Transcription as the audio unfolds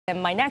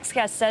And my next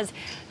guest says,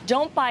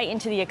 don't buy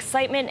into the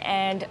excitement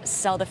and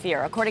sell the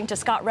fear. According to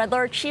Scott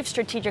Redler, Chief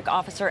Strategic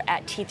Officer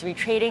at T3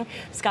 Trading,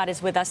 Scott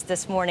is with us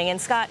this morning. And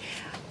Scott,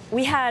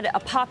 we had a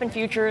pop in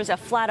futures, a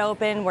flat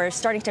open. We're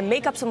starting to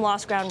make up some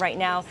lost ground right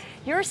now.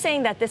 You're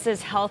saying that this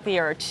is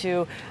healthier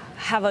to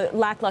have a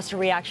lackluster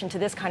reaction to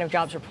this kind of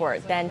jobs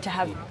report than to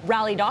have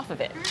rallied off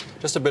of it?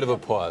 Just a bit of a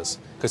pause.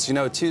 Because, you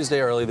know, Tuesday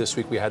early this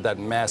week, we had that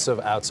massive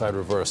outside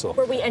reversal.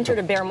 Where we entered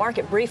a bear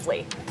market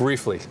briefly.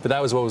 Briefly. But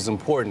that was what was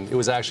important. It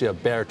was actually a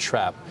bear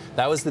trap.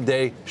 That was the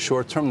day,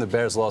 short term, the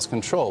bears lost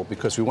control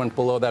because we went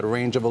below that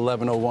range of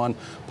 1101,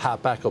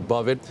 popped back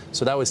above it.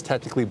 So that was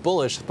technically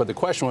bullish. But the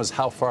question was,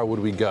 how far would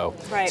we go?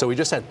 Right. So we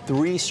just had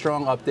 3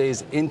 strong up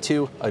days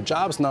into a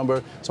jobs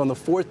number. So on the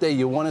 4th day,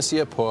 you want to see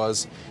a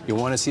pause. You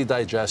want to see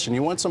digestion.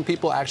 You want some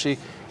people actually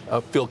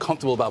feel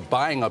comfortable about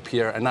buying up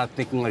here and not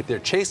thinking like they're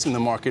chasing the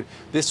market.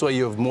 This way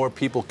you have more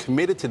people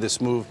committed to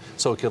this move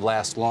so it could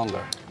last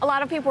longer. A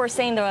lot of people were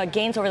saying the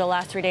gains over the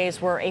last 3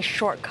 days were a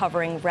short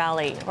covering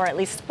rally, or at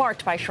least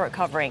sparked by short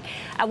covering.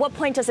 At what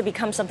point does it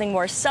become something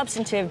more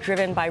substantive,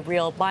 driven by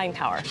real buying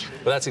power?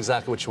 Well, that's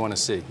exactly what you want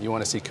to see. You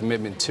want to see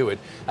commitment to it.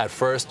 At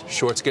first,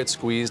 shorts get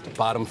squeezed,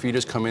 bottom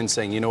feeders come in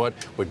saying, you know what,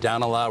 we're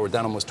down a lot, we're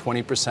down almost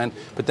 20%.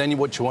 But then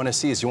what you want to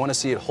see is you want to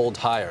see it hold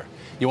higher.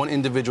 You want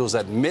individuals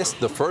that missed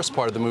the first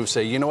part of the move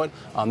say, you know what,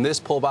 on this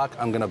pullback,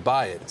 I'm going to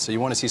buy it. So you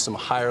want to see some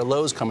higher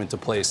lows come into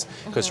place.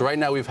 Because right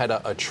now we've had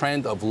a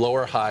trend of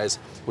lower highs,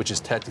 which is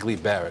technically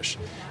bearish.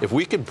 If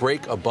we could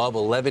break above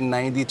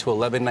 1190 to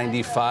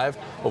 1195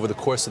 over the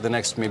course of the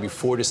next maybe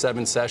 4 to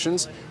 7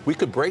 sessions, we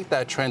could break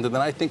that trend, and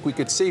then I think we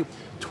could see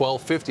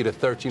 1250 to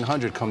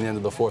 1300 come the end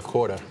of the 4th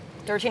quarter.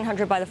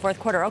 1,300 by the 4th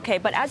quarter. Okay,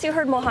 but as you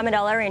heard Mohamed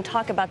El-Erian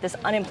talk about this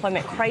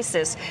unemployment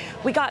crisis,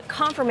 we got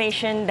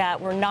confirmation that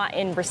we're not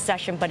in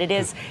recession, but it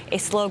is a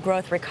slow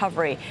growth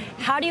recovery.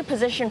 How do you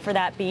position for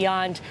that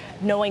beyond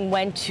knowing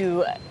when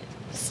to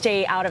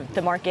stay out of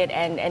the market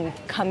and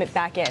come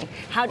back in?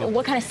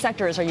 What kind of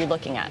sectors are you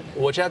looking at?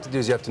 What you have to do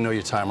is you have to know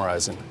your time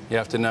horizon. You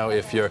have to know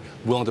if you're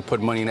willing to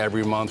put money in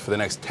every month for the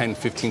next 10,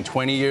 15,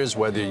 20 years,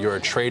 whether you're a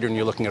trader and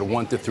you're looking at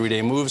 1 to 3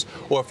 day moves,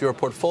 or if you're a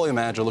portfolio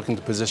manager looking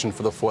to position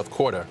for the 4th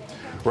quarter.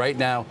 Right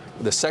now,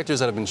 the sectors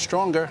that have been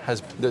stronger,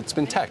 it's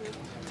been tech.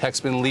 Tech's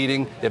been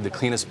leading. They have the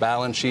cleanest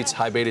balance sheets.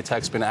 High beta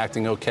tech's been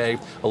acting okay,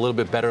 a little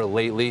bit better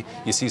lately.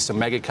 You see some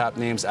mega cap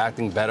names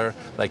acting better,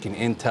 like an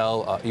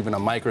Intel, even a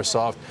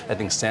Microsoft. I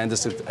think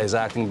SanDisk is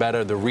acting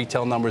better. The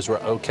retail numbers were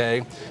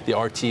okay. The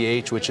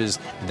RTH, which is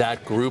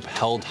that group,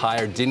 held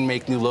higher, didn't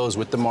make new lows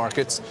with the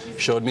markets,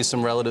 showed me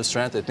some relative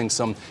strength. I think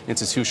some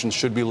institutions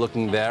should be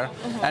looking there.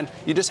 And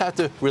you just have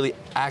to really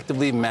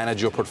actively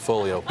manage your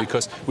portfolio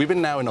because we've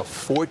been now in a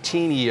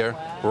 14-year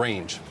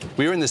range.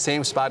 We were in the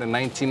same spot in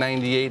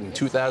 1998 and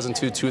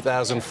 2002,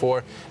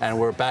 2004, and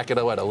we're back at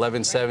what,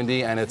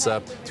 1170, and it's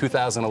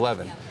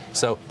 2011.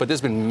 So, but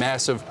there's been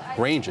massive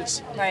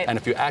ranges. Right. And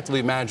if you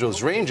actively manage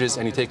those ranges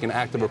and you take an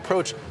active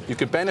approach, you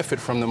could benefit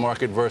from the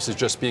market versus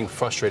just being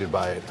frustrated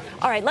by it.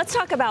 All right, let's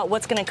talk about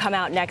what's going to come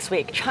out next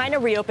week. China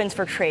reopens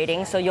for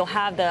trading, so you'll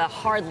have the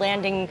hard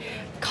landing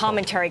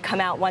commentary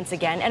come out once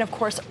again. And of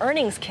course,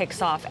 earnings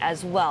kicks off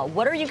as well.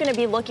 What are you going to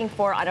be looking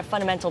for on a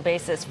fundamental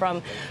basis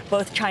from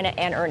both China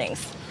and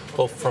earnings?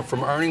 Well,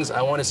 from earnings,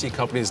 I want to see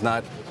companies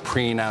not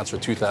pre-announce for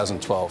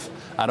 2012.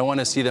 I don't want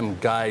to see them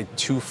guide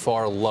too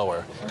far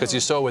lower. Because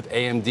you saw with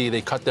AMD, they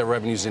cut their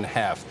revenues in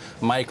half.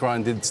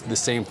 Micron did the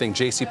same thing.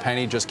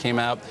 JCPenney just came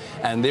out,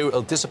 and they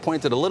were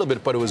disappointed a little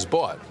bit, but it was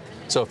bought.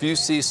 So if you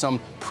see some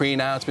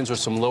pre-announcements or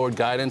some lowered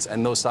guidance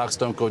and those stocks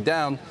don't go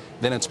down,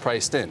 then it's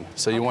priced in.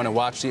 So you want to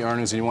watch the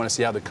earnings and you want to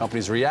see how the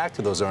companies react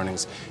to those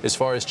earnings. As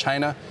far as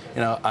China,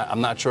 you know,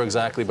 I'm not sure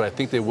exactly, but I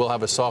think they will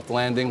have a soft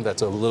landing.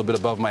 That's a little bit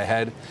above my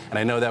head. And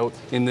I know that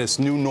in this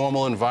new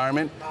normal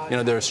environment, you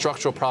know, there are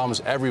structural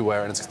problems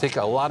everywhere, and it's going to take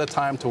a lot of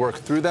time to work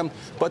through them.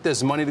 But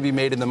there's money to be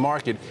made in the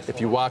market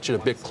if you watch it a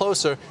bit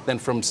closer than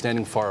from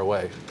standing far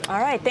away. All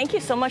right. Thank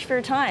you so much for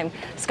your time.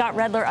 Scott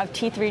Redler of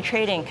T3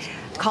 Trading,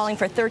 calling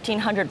for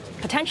 1,300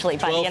 potentially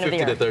by the end of the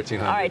year. 1250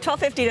 to 1,300. All right,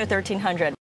 1,250 to 1,300.